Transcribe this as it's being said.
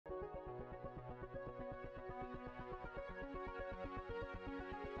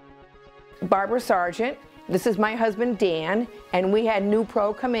Barbara Sargent. This is my husband Dan, and we had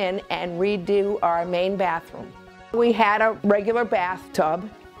NEWPRO come in and redo our main bathroom. We had a regular bathtub,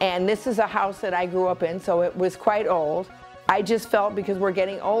 and this is a house that I grew up in, so it was quite old. I just felt, because we're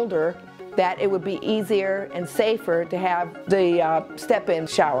getting older, that it would be easier and safer to have the step-in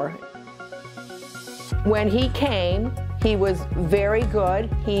shower. When he came, he was very good.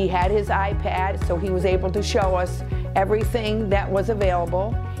 He had his iPad, so he was able to show us everything that was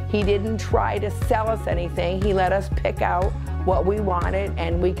available. He didn't try to sell us anything. He let us pick out what we wanted,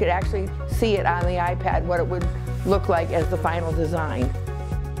 and we could actually see it on the iPad what it would look like as the final design.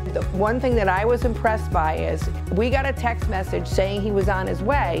 The one thing that I was impressed by is we got a text message saying he was on his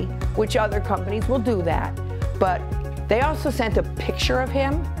way, which other companies will do that, but they also sent a picture of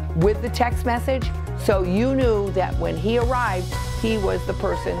him with the text message, so you knew that when he arrived, he was the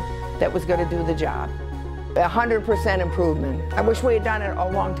person that was going to do the job. 100% improvement. I wish we had done it a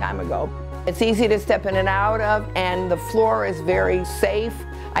long time ago. It's easy to step in and out of, and the floor is very safe.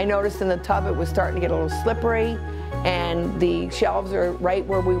 I noticed in the tub it was starting to get a little slippery, and the shelves are right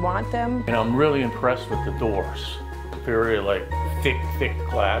where we want them. And I'm really impressed with the doors. Very like thick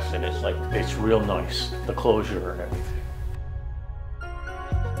glass, and it's real nice, the closure and everything.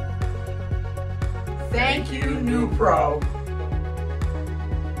 Thank you, NEWPRO.